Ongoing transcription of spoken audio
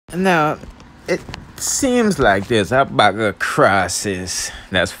Now, it seems like there's a bag of crosses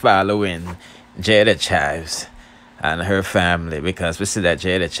that's following Jayda Cheaves and her family, because we see that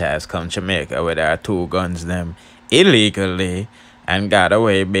Jayda Cheaves come to Jamaica with her 2 guns them illegally and got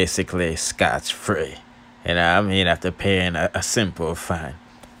away basically scotch-free. You know what I mean? After paying a simple fine.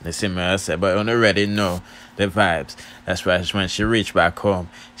 You see me, I said, but I already know the vibes. That's why when she reached back home,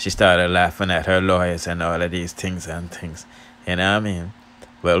 she started laughing at her lawyers and all of these things and things. You know what I mean?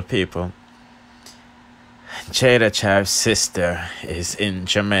 Well, people, Jayda Cheaves' sister is in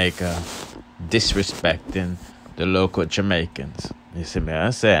Jamaica disrespecting the local Jamaicans. You see me,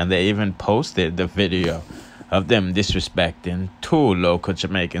 I say, and they even posted the video of them disrespecting 2 local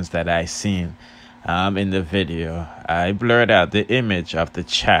Jamaicans that I seen in the video. I blurred out the image of the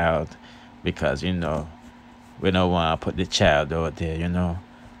child because, you know, we don't want to put the child out there, you know.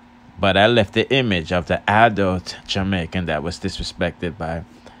 But I left the image of the adult Jamaican that was disrespected by,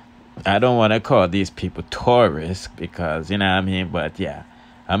 I don't want to call these people tourists because, you know what I mean, but yeah,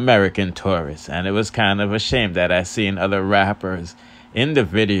 American tourists. And it was kind of a shame that I seen other rappers in the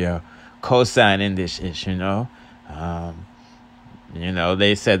video co-signing this issue, you know. You know,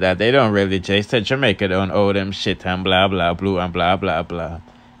 they said that they don't really, Jay said Jamaica don't owe them shit and blah, blah, blue and blah, blah, blah.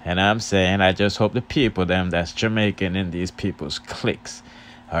 And I'm saying, I just hope the people, them that's Jamaican in these people's cliques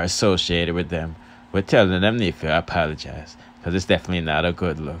are associated with them. We're telling them need to apologize because it's definitely not a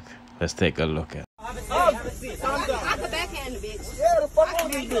good look. Let's take a look at it.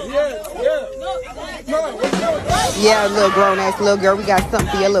 Yeah, little grown-ass little girl, we got something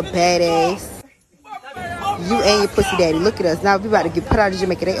for your little badass. You and your pussy daddy. Look at us. Now we about to get put out of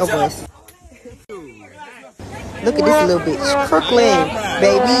Jamaica. They over us. Look at this little bitch. Crooklyn,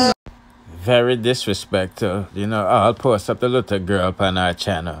 baby. Very disrespectful. You know, I'll post up the little girl on our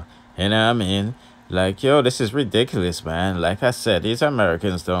channel. You know what I mean? Like, yo, this is ridiculous, man. Like I said, these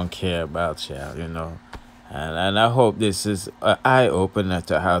Americans don't care about y'all, you know. And I hope this is an eye-opener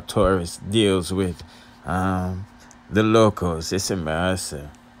to how tourists deals with the locals. It's embarrassing.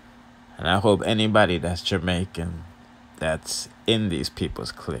 And I hope anybody that's Jamaican that's in these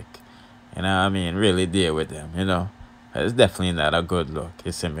people's clique, you know what I mean, really deal with them, you know. It's definitely not a good look.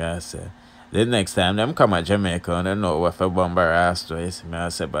 You see me, I say. The next time them come to Jamaica and they know what for bomber ass to, you see me, I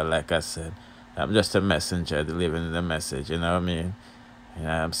say. But like I said, I'm just a messenger delivering the message, you know what I mean? You know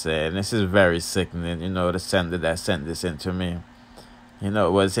what I'm saying? This is very sickening, you know, the sender that sent this into me. You know,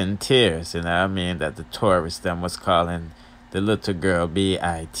 it was in tears, you know what I mean, that the tourist them was calling the little girl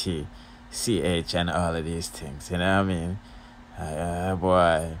B-I-T. CH and all of these things, you know what I mean?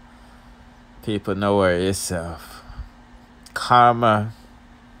 Boy, people know where yourself. Karma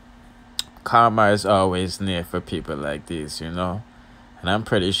is always near for people like these, you know? And I'm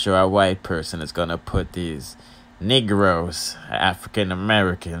pretty sure a white person is going to put these Negroes, African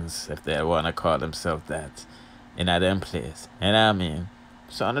Americans, if they want to call themselves that, in a them place. You know what I mean?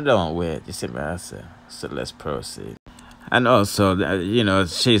 So I don't wait, you see what I say? So let's proceed. And also, you know,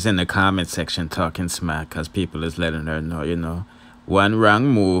 she's in the comment section talking smack because people is letting her know, you know, one wrong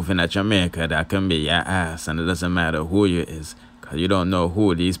move in a Jamaica, that can be your ass. And it doesn't matter who you is because you don't know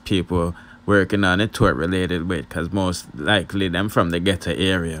who these people working on it tour related with, because most likely them from the ghetto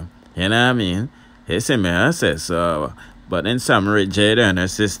area. You know what I mean? You see me, I say so. But in summary, Jayda and her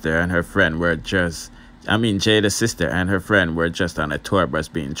sister and her friend were just, Jayda's sister and her friend were just on a tour bus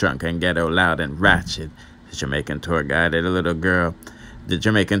being drunk and ghetto loud and ratchet. The Jamaican tour guide and the little girl, and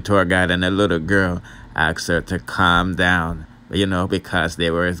the little girl asked her to calm down, you know, because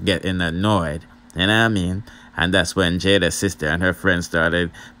they were getting annoyed. You know what I mean? And that's when Jayda's sister and her friend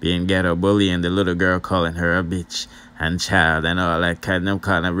started being ghetto bullying the little girl, calling her a bitch and child and all that kind of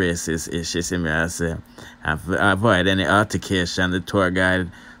racist issues. And avoid any altercation, the tour guide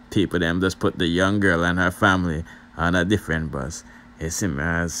people them just put the young girl and her family on a different bus. You see me,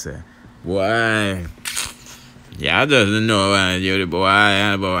 I say, why? Yeah, I doesn't know you boy.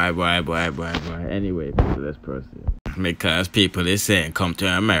 Anyway, people, let's proceed. Because people is saying come to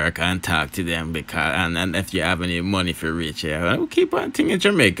America and talk to them because and if you have any money for reach here, I keep on thinking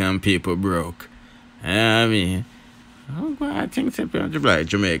Jamaican people broke. You know what I mean? I think simply like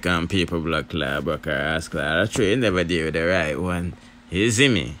Jamaican people black clad, or ass clad. That's true, you never deal with the right one. You see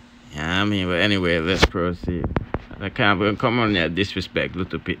me? You know what I mean? But anyway, let's proceed. I can't come on there disrespect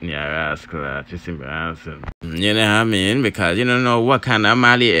little pit in your ass class. You see me? You know what I mean? Because you don't know what kind of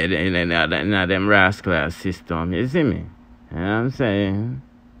Mali in them rascal system. You see me? You know what I'm saying?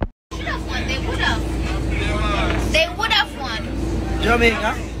 Should have won. They would have. They would have won.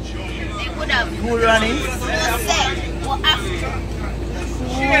 Jamaica? They would have. Cool runnings? We'll after.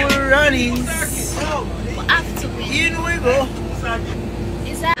 Cool runnings. We'll have to win. In we go.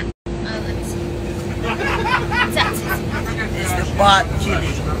 Is that? Pot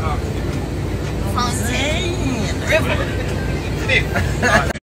chili. Fountain.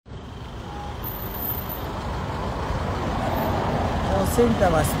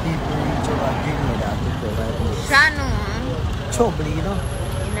 Sometimes people reach over Grenada because Chano. trouble, you know.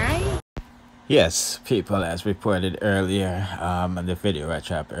 Nice. Yes, people, as reported earlier, in the video I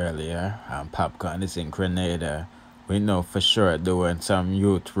dropped earlier, Popcaan is in Grenada. We know for sure doing some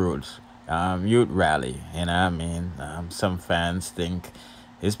youth rally, you know what I mean? Some fans think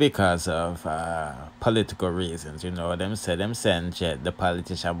it's because of political reasons, you know. Them say them send jet, the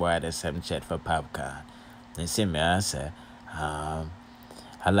politician boy they send jet for Popcaan. You see me, I say,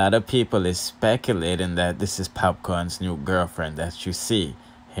 a lot of people is speculating that this is Popcaan's new girlfriend that you see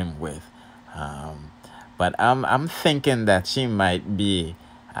him with. But I'm thinking that she might be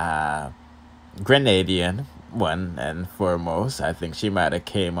Grenadian, one and foremost. I think she might have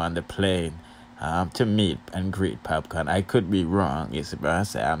came on the plane to meet and greet Popcaan. I could be wrong, you see, but I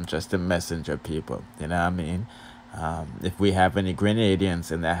say I'm just a messenger, people. You know what I mean? If we have any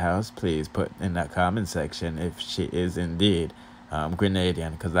Grenadians in the house, please put in the comment section if she is indeed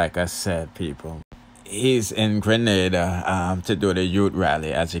Grenadian. Because like I said, people, he's in Grenada to do the youth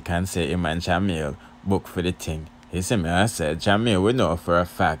rally. As you can see, him and Jamil booked for the thing. You see me, I said, Jamil, we know for a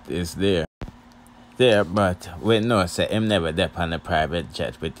fact is there, but we know, say, him never dep on a private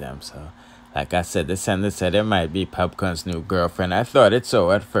jet with them. So, like I said, the sender said it might be Popcaan's new girlfriend. I thought it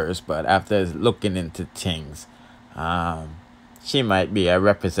so at first, but after looking into things, she might be a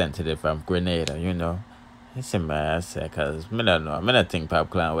representative from Grenada, you know. You see me, I say, because I don't know. I don't think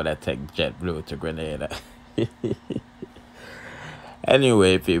Popcaan would have taken JetBlue to Grenada.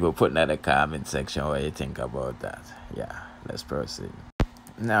 Anyway, people, put in the comment section what you think about that. Yeah, let's proceed.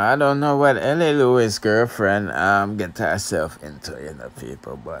 Now, I don't know what Ellie Lewis' girlfriend get herself into, you know,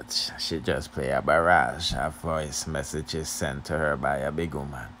 people, but she just play a barrage of voice messages sent to her by a big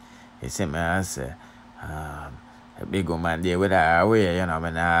woman. You see me, I say, a big woman there with her away, you know,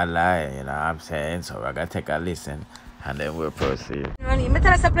 I'm not lie, you know what I'm saying? So I gotta take a listen and then we'll proceed. Me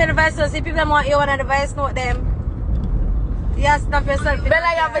tell us to play the voice note, see people want you one of the voice note them. You have to stop yourself.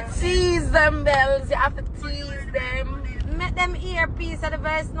 Bella, you have to tease them, Bells. You have to tease them. Make them earpiece of the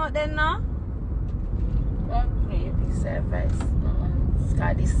voice note then, no? Okay, earpiece of the voice note. It's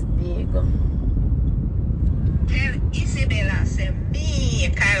got this big. Tell Isabella, say me,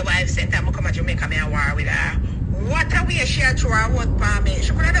 Kyle wife said I'm come to Jamaica, me a war with her. What a way she had through her work for me.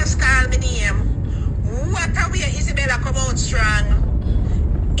 She could have just called me name. What a way Isabella come out strong.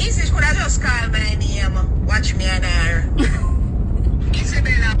 Isi could have just called my name. Watch me and her.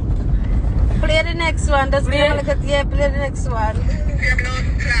 Isabella. Play the next one. Just give me a look at play the next one. Your blood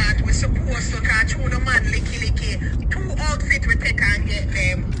clot. We're supposed to catch through the man licky. 2 outfits we take and get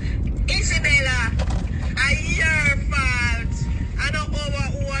them. Isabella, I your fault. I don't over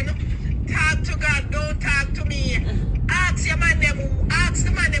one. Talk to God, don't talk to me. Ask your man them, ask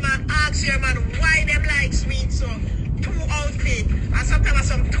the man them and ask your man why them like sweet so. 2 outfits and sometimes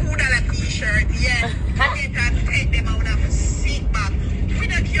some $2 t-shirt, yeah. Get and take them out of seat back. We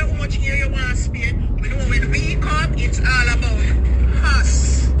don't care how much here you want to spend. We know when we come, it's all about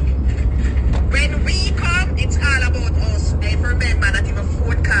us. When we come, it's all about us. I remember that even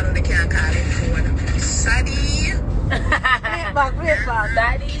phone call, they can't call it phone. Sadie. Play it back.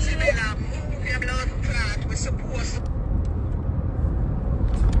 Daddy. Isabella, move your blood clot. We're supposed to.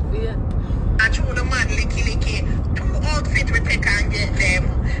 Yeah. I throw the man licky. 2 outfits we take and get them.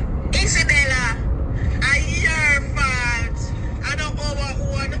 Isabella, I your fault. I don't over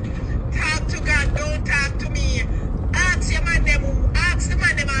one. Talk to God, don't talk to me. Ask your man them, ask the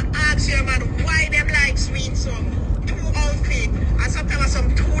man them and ask your man why them like sweet so. 2 outfits and sometimes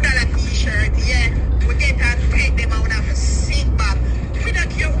some $2 t-shirt, yeah. We get and take them out of seat back. We don't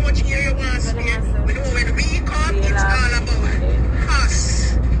care how much here you want to spend. We know when we come, it's all about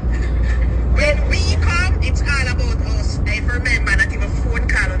us. When we come, it's all about us. I remember that even phone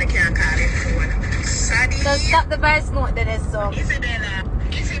call, they can't call it phone. Sadie. So stop the voice note then this song. Isabella.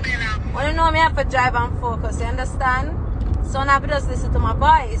 When you know me, I have to drive and focus, you understand? So now I just listen to my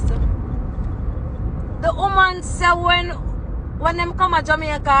voice. The woman say when them come to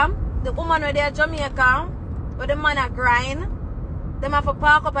Jamaica, the woman when they are Jamaica, where the man are grind, them have to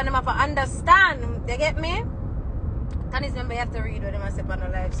park up and them have to understand. You get me? And it's remember you have to read what them say on the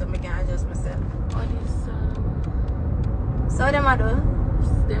live so I can adjust myself. What is So what them I do?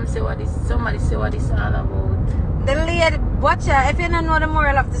 them say what this, somebody say what it's all about. The lady, watch her, if you don't know the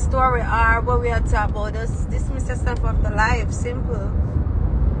moral of the story or what we are talking about, just dismiss yourself off the live. Simple.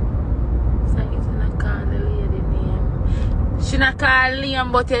 It's like it's not call the lady name. She not call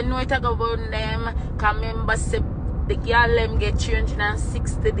name, but you know it about them. Cause remember say the girl them get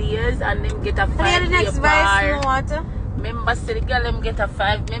 360 days and them get a 5 the day next par. voice note. Remember, say the girl them get a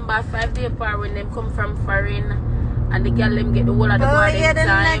 5 day par when them come from foreign, and the girl them get the whole of the Oh, morning yeah, the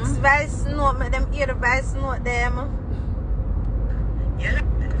time. next voice note, make them hear the voice note them.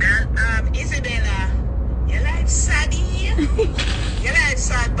 Isabella, your life sad. Your life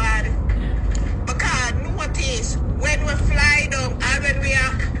sad bad. Because notice when we fly down and when we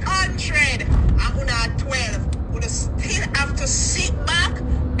are 100 and we are 12, we still have to sit back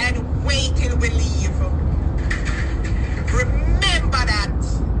and wait till we leave. Remember that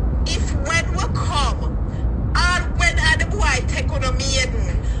if when we come and when the boy take on a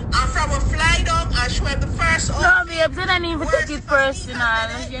maiden and from a fly down and show him the first No, babes, you don't even take it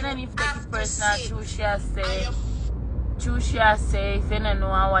personal. You don't even take it personal. True, she has say. True, she has say. If you don't know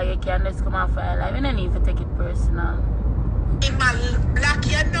why you can just come off your life, you don't even take it personal. In my block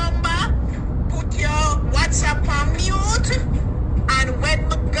your number, put your WhatsApp on mute, and when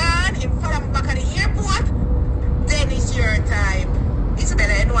we're gone, in front of back at the airport, then it's your time.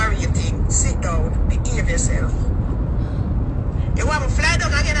 Isabella, you know what you think? Sit down, behave yourself. You want me to fly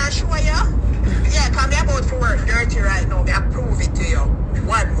down again and show you? Yeah, come me about for work dirty right now. Me I prove it to you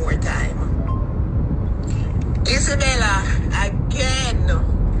one more time. Isabella, again,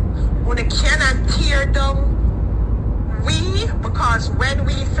 when you cannot tear down because when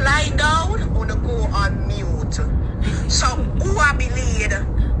we fly down, we go on mute. So who I believe?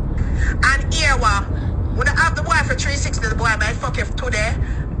 And here when I have the boy for 360, the boy might fuck you today.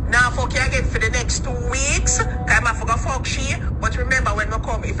 Now fuck you again for the next 2 weeks. Time I forgot fuck she. But remember when we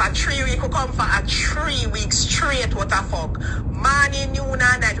come, if a 3 week we come for a 3 weeks straight what a fuck. Morning, noon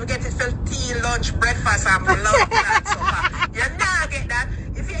and night. We get it for tea, lunch, breakfast and lunch and supper. You now get that.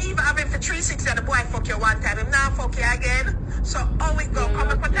 If you even have it for 360 the boy fuck you one time, him now fuck you again. So how it go? Come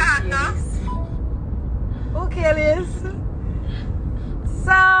up with that now. Okay, Liz.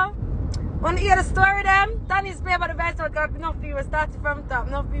 So, when you hear the story them, Tony's play about the best because enough people started from top.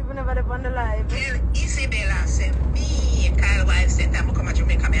 Enough people never live on the live. Well, Isabella said, me, Kyle wife said, I'm come to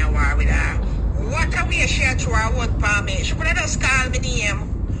Jamaica, me a war with her. What a way she through her word for me. She could have just called me name.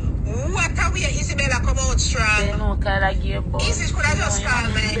 What a way Isabella come out strong. They know Kyle give both. Isis could have just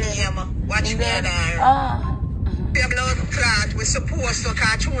called my name. Watch me and her. The blood clot we supposed to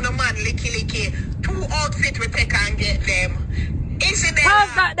catch on a man licky. 2 outfits we take and get them. Isabella.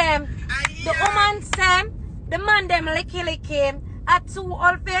 How's that them? The woman said the man them licky at 2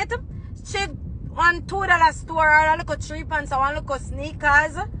 outfit. She on $2 store or a little 3 pants or one little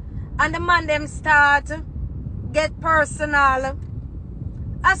sneakers. And the man them start get personal.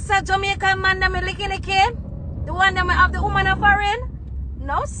 I said Jamaican man them licky. The one them have the woman of foreign?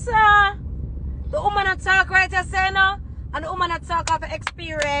 No sir. The woman that talk right here say no. And the woman that talk of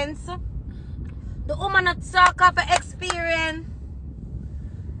experience. The woman that talk of experience.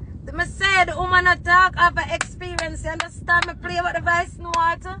 Me say the woman that talk of experience. You understand me play with the voice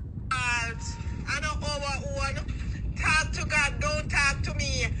note? I know our own. Talk to God, don't talk to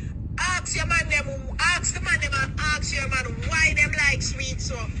me. Ask your man them, ask the man them and ask your man why them like sweet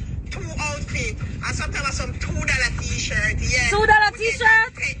so 2 outfits and sometimes some $2 t-shirt. Yeah. $2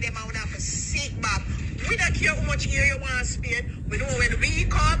 t-shirt? Take them out of a sit back. We don't care how much year you want to spend. We know when we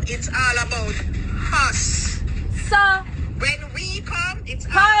come, it's all about us. So when we come, it's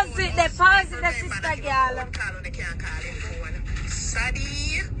all pause about it, us. pause it, the sister girl.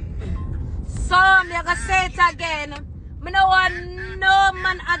 Sadie. So I'm gonna say it again. Me no want no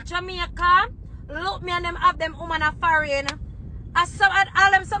man at Jamaica. Look me and them have them woman a foreign. As some at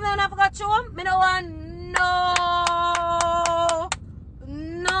all them something I forgot you. Me no want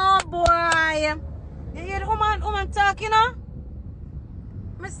no boy. You hear the woman talk, you know?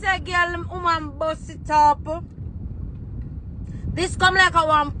 Me say girl woman bust it up. This come like a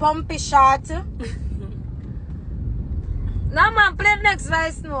one pumpy shot. Now man play the next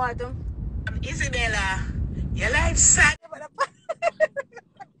voice note. Isabella, your life sad. Your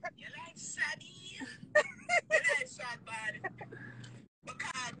life saddy. Your life sad bad.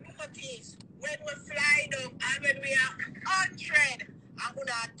 Because notice when we fly down and when we are 100 and we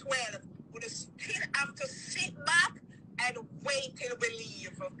are 12, we still have to sit back and wait till we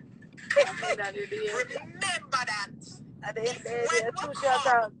leave. Remember that. When we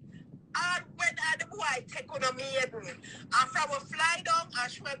come, and when the boy take on a maiden, and from a fly down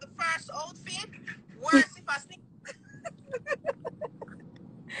and show him the first outfit, worse if I sneak.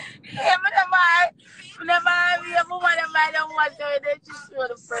 Yeah, never have a woman that might don't want to then she show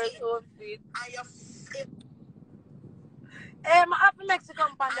the first outfit. I have to Mexico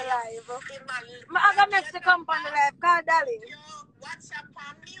on the live. I have Mexico on the live. Call Dolly. WhatsApp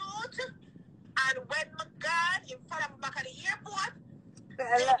on mute. And when my God in front of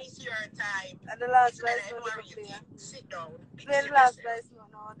time. And the last So voice then note worry is you. clear. Sit down. Play the last voice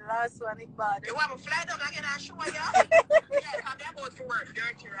note now. The last one is bad. You want me fly down again and show you? Yeah, I'm about to work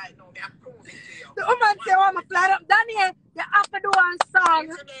dirty right now. I'm proving to you. The woman say, I want to fly up. Daniel, you have to do one song.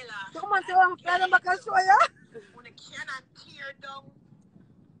 Isabella, The woman say, I want to fly up. I can show you. we cannot tear down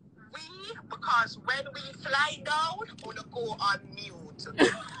because when we fly down, we go on mute. So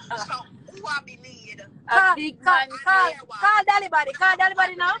who I believe? Call Dolly Body. Call Dolly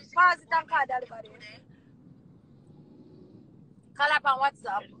Body now. Pause it and call Dolly Body. Call up on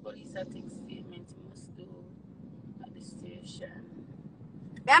WhatsApp. Police are taking statement we must do at the station.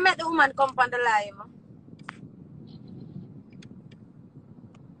 I met the woman come on the live.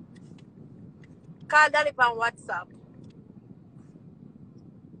 Call Dolly on WhatsApp.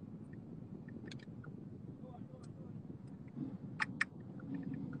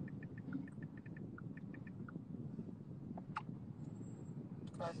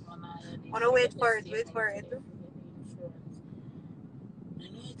 Wanna wait for it, wait for it.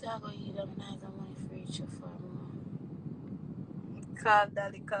 Call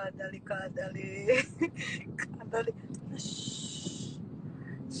Dolly, call Dolly, call Dolly. Call Dolly. Shh.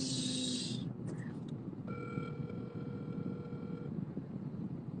 Shh.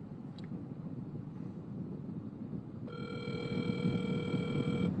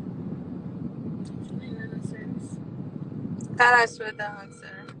 Call her straight and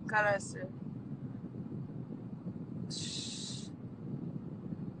answer. Call her straight. Shh.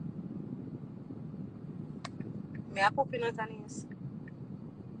 Me a pooping out on his.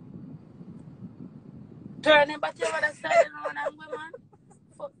 Turn him back to the other side and I'm going, man.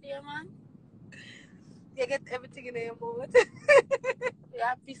 Fuck you, man. You get everything in your mouth. You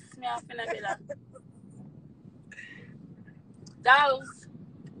have pissed me off in a bit. Dolls.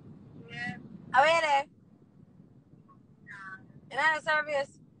 Yeah. Are we there? In the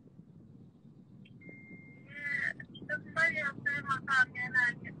service?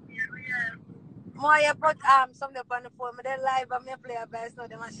 More you put something up on the phone, but then live and me play a bass now,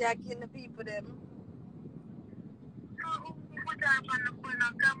 them and she killing the people them.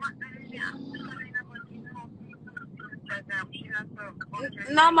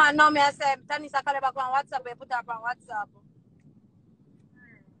 No man, no me I say Tanisha call her back on WhatsApp, I put her up on WhatsApp.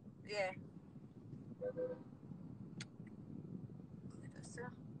 Yeah.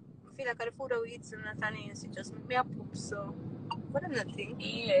 I feel like the food that we eat in Tanisha, it just make me a poop, so what am I think?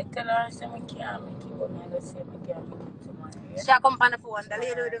 Yeah, tell her I say I can't make it, but I say I can't make it tomorrow. Yeah? She come on the phone, the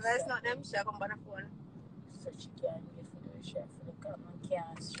lady with the voice, not them, she come on the phone. So she can't get for the chef for the cup, I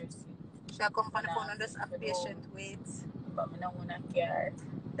can't stress it. She come on the phone and just have patient wait. But I don't want to care.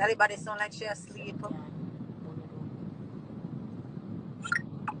 That body sound like she asleep.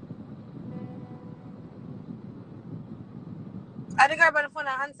 I the girl on the phone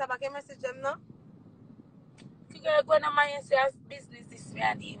and answer back a message them no? The girl go to my say business this way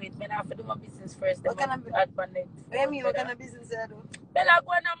and deal with me. I have to do my business first. What kind of business? What do you mean what kind of business you do? Bella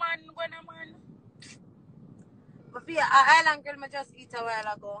go na man. But for an island girl I just eat a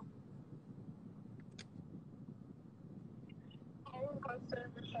while ago.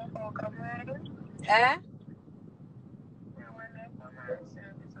 Eh?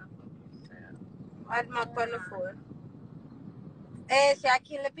 I'd mark on the phone. Eh, she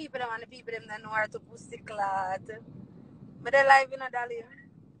kill the people them and the people them that know how to pussy clot. But they live in a Dolly.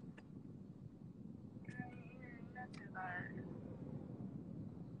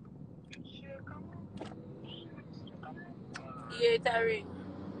 Yeah, it's a ring.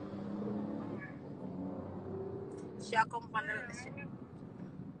 She come on the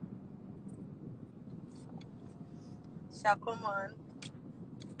she come on.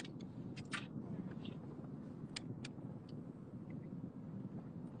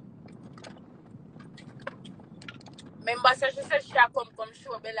 Remember, so she said she come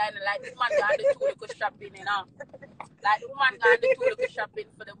show Bella and like the woman got the two little shopping, you know. Like the woman got the two little shopping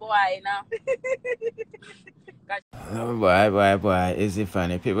for the boy, you know. No, boy, is it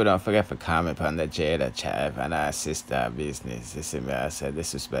funny? People don't forget to comment on the Jayda Cheaves and our sister business. You see me, I said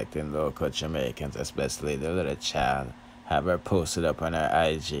disrespecting local Jamaicans, especially the little child. Have her posted up on her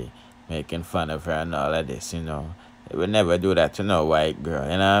IG, making fun of her and all of this, you know. They would never do that to no white girl,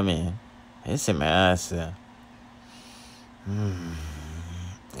 you know what I mean? You see me, I said,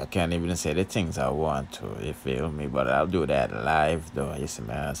 I can't even say the things I want to, you feel me? But I'll do that live, though. You see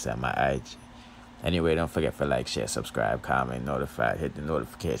me, I said, my IG. Anyway, don't forget to like, share, subscribe, comment, notify, hit the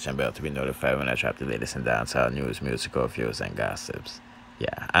notification bell to be notified when I drop the latest in dancehall news, musical views, and gossips.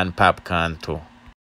 Yeah, and Popcaan too.